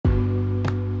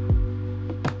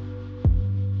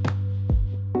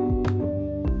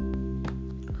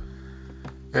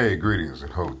Hey, greetings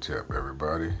and hotep,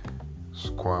 everybody. It's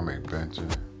Kwame Benton.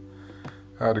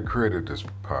 I created this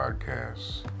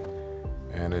podcast,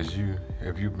 and if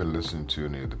you've been listening to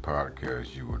any of the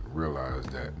podcasts, you would realize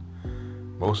that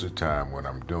most of the time what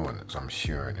I'm doing is I'm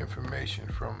sharing information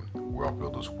from Wealth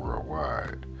Builders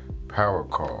Worldwide, Power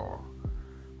Call,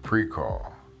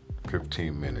 Pre-Call,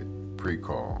 15-minute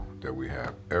pre-call that we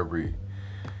have every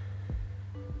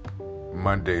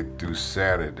Monday through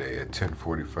Saturday at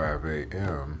 10:45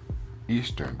 a.m.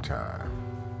 Eastern Time.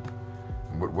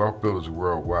 With Wealth Builders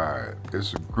Worldwide,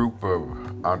 it's a group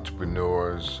of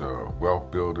entrepreneurs,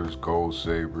 wealth builders, goal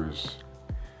savers,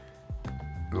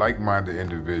 like-minded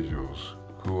individuals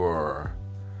who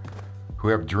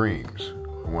have dreams,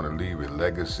 who want to leave a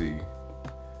legacy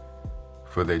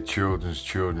for their children's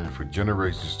children, for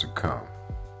generations to come.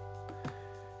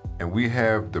 And we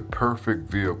have the perfect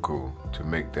vehicle to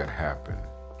make that happen.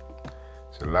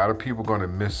 So a lot of people are going to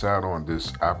miss out on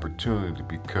this opportunity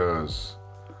because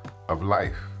of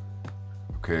life,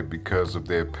 okay, because of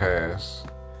their past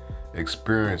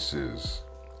experiences,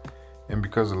 and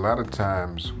because a lot of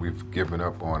times we've given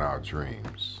up on our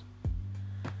dreams.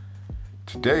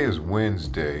 Today is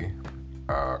Wednesday,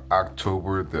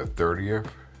 October the 30th,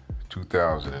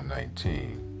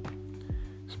 2019.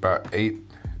 It's about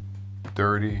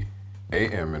 8:30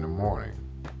 a.m. in the morning.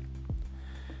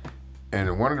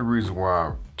 And one of the reasons why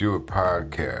I do a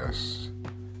podcast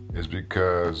is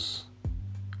because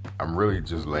I'm really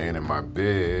just laying in my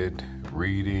bed,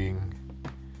 reading,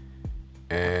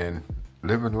 and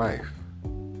living life,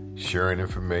 sharing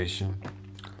information,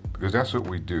 because that's what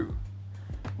we do.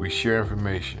 We share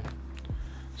information.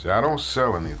 So I don't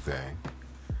sell anything.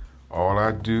 All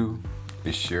I do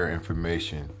is share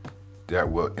information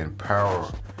that will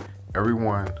empower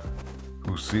everyone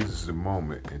who seizes the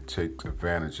moment and takes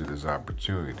advantage of this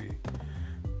opportunity,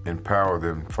 empower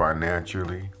them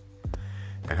financially,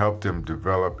 and help them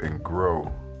develop and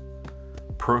grow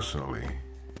personally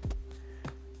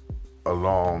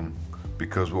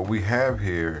because what we have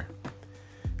here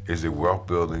is a wealth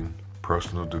building,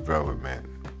 personal development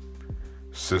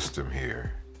system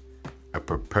here, a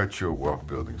perpetual wealth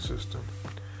building system,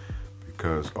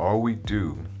 because all we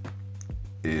do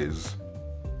is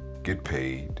get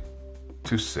paid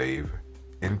to save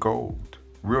in gold,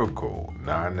 real gold,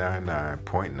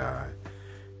 999.9,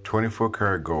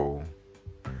 24-karat gold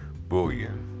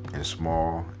bullion in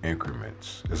small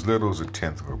increments, as little as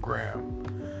 1/10 of a gram,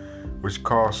 which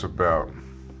costs about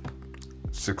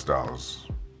 $6.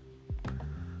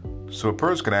 So a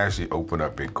person can actually open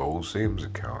up a gold savings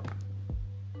account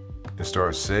and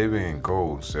start saving in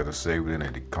gold instead of saving in a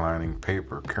declining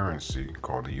paper currency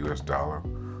called the US dollar,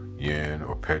 yen,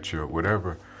 or petro,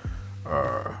 whatever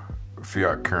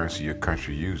fiat currency your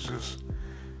country uses.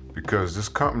 Because this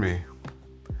company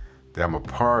that I'm a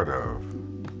part of,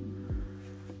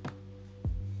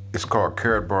 it's called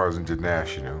Karatbars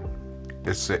International.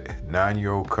 It's a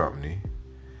 9-year-old company,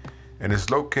 and it's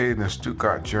located in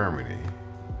Stuttgart, Germany.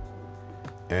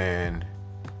 And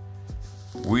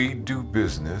we do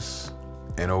business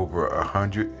in over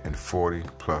 140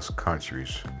 plus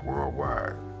countries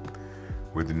worldwide.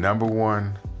 We're the number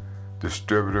one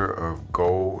distributor of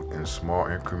gold in small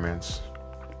increments.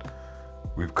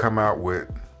 We've come out with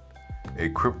a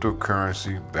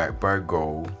cryptocurrency backed by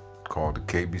gold called the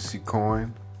KBC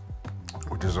coin,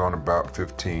 which is on about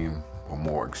 15 or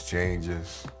more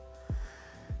exchanges.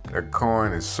 That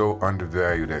coin is so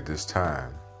undervalued at this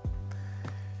time.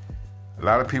 A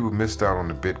lot of people missed out on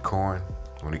the Bitcoin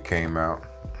when it came out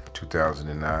in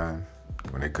 2009,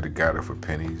 when they could have got it for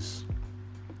pennies.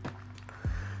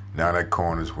 Now that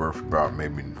coin is worth about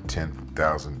maybe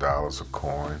 $10,000 a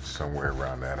coin, somewhere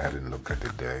around that. I didn't look at the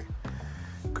day.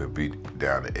 Could be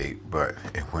down to 8, but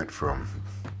it went from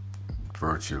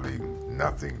virtually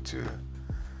nothing to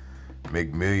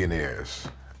make millionaires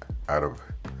out of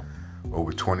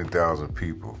over 20,000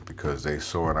 people because they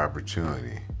saw an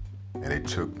opportunity and they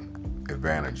took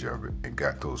advantage of it and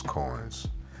got those coins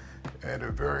at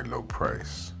a very low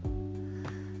price.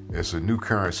 It's a new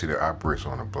currency that operates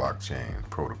on a blockchain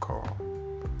protocol.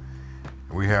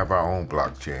 We have our own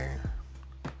blockchain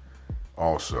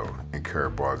also in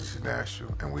Karatbars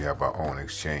International, and we have our own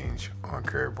exchange on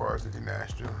Karatbars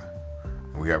International.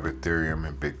 We have Ethereum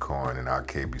and Bitcoin and our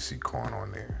KBC coin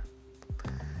on there.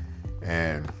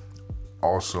 And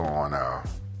also on our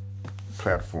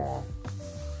platform,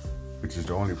 which is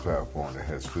the only platform that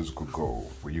has physical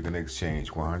gold, where you can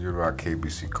exchange 100 of our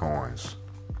KBC coins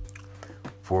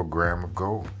for a gram of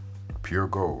gold, pure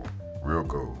gold, real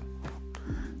gold.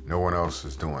 No one else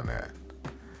is doing that.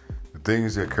 The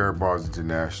things that Karatbars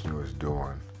International is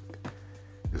doing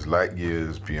is light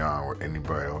years beyond what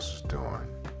anybody else is doing.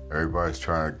 Everybody's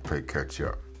trying to play catch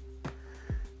up.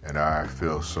 And I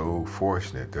feel so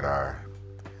fortunate that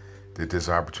this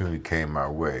opportunity came my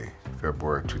way,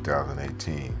 February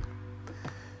 2018.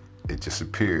 It just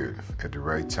appeared at the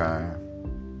right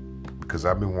time because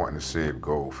I've been wanting to save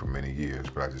gold for many years,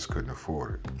 but I just couldn't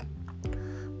afford it.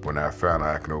 When I found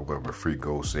out I could open up a free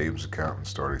gold savings account and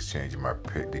start exchanging my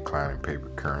declining paper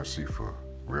currency for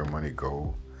real money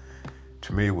gold,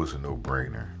 to me it was a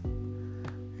no-brainer,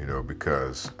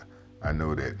 because I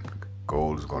know that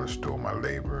gold is going to store my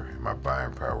labor and my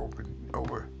buying power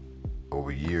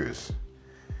over years.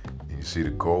 And you see,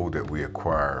 the gold that we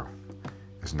acquire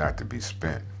is not to be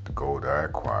spent. The gold I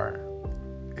acquire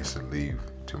is to leave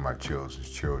to my children's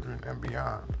children and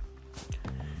beyond.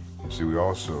 You see, we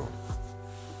also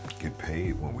get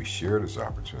paid when we share this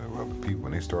opportunity with other people,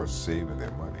 when they start saving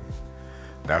their money.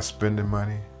 Not spending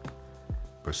money,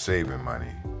 but saving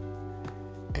money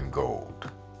in gold.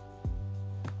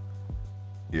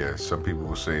 Yeah, some people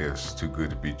will say it's too good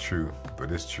to be true,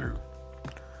 but it's true.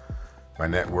 My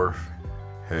net worth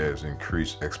has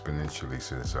increased exponentially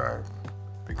since I've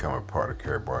become a part of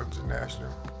Karatbars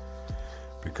International,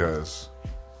 because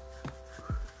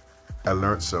I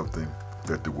learned something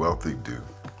that the wealthy do,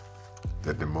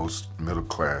 that the most middle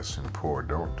class and poor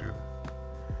don't do.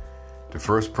 The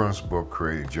first principle of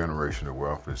creating generational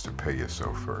wealth is to pay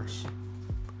yourself first.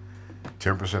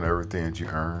 10% of everything that you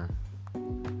earn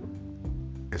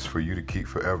is for you to keep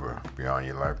forever beyond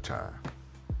your lifetime.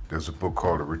 There's a book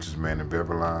called The Richest Man in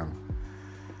Babylon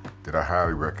that I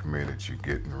highly recommend that you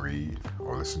get and read,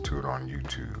 or listen to it on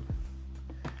YouTube.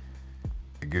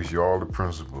 It gives you all the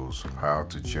principles of how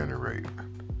to generate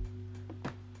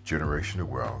generational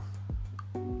wealth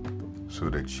so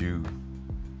that you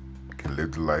can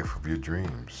live the life of your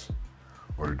dreams,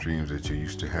 or the dreams that you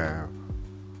used to have,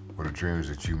 or the dreams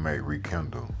that you may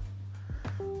rekindle.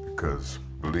 Because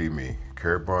believe me,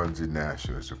 Karatbars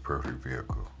International is the perfect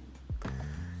vehicle.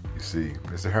 You see,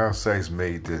 Mr. Harold Sachs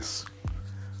made this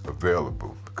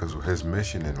available because his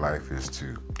mission in life is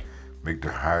to make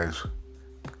the highest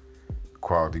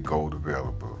quality gold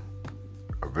available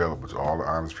to all the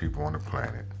honest people on the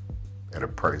planet at a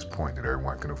price point that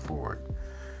everyone can afford,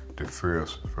 to free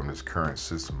us from this current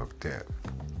system of debt.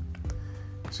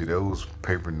 See, those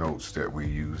paper notes that we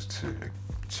use to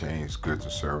exchange goods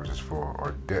and services for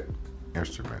are debt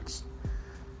instruments.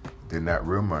 They're not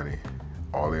real money.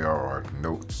 All they are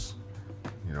notes,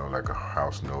 like a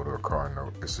house note or a car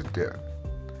note. It's a debt.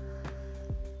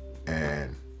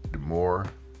 And the more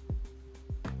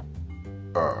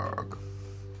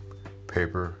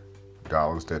paper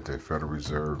dollars that the Federal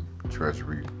Reserve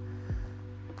Treasury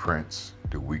prints,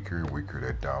 the weaker and weaker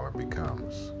that dollar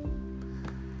becomes.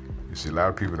 You see, a lot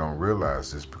of people don't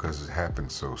realize this because it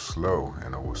happens so slow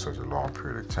and over such a long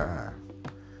period of time.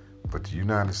 But the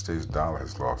United States dollar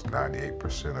has lost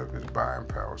 98% of its buying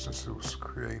power since it was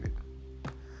created.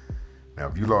 Now,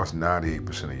 if you lost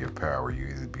 98% of your power, you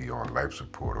either be on life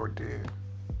support or dead.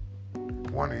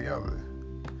 One or the other.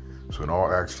 So in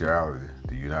all actuality,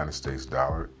 the United States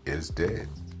dollar is dead.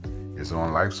 It's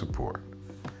on life support.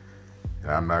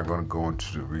 And I'm not going to go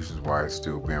into the reasons why it's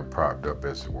still being propped up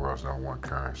as the world's #1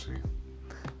 currency.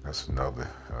 That's another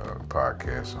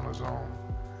podcast on its own.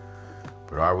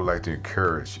 But I would like to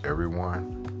encourage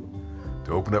everyone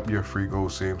to open up your free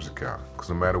gold savings account. Because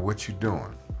no matter what you're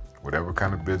doing, whatever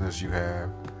kind of business you have,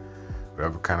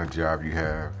 whatever kind of job you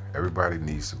have, everybody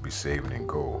needs to be saving in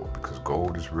gold, because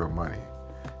gold is real money.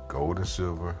 Gold and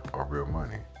silver are real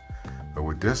money. But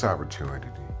with this opportunity,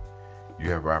 you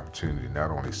have an opportunity to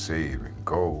not only save in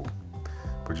gold,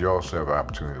 but you also have an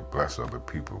opportunity to bless other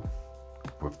people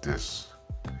with this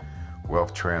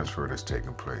wealth transfer that's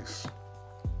taking place.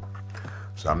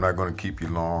 So I'm not going to keep you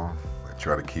long. I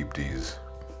try to keep these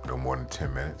no more than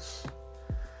 10 minutes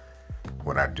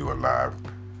when I do a live,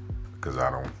 because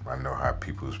I know how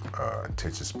people's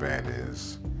attention span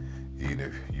is, even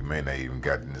if you may not even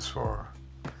gotten this far.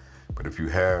 But if you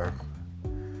have,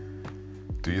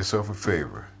 do yourself a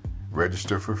favor.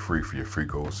 Register for free for your free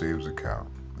gold savings account.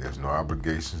 There's no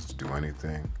obligations to do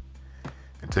anything.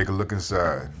 And take a look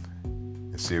inside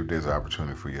and see if there's an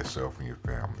opportunity for yourself and your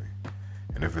family.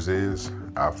 And if it is,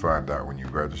 I'll find out when you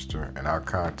register, and I'll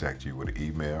contact you with an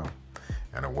email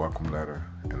and a welcome letter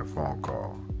and a phone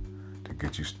call to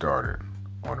get you started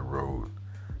on the road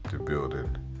to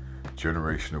building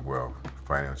generational wealth,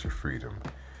 financial freedom,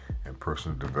 and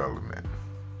personal development.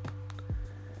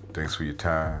 Thanks for your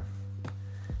time.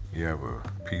 You have a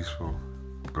peaceful,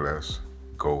 blessed,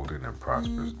 golden, and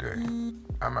prosperous day.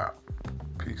 I'm out.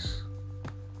 Peace.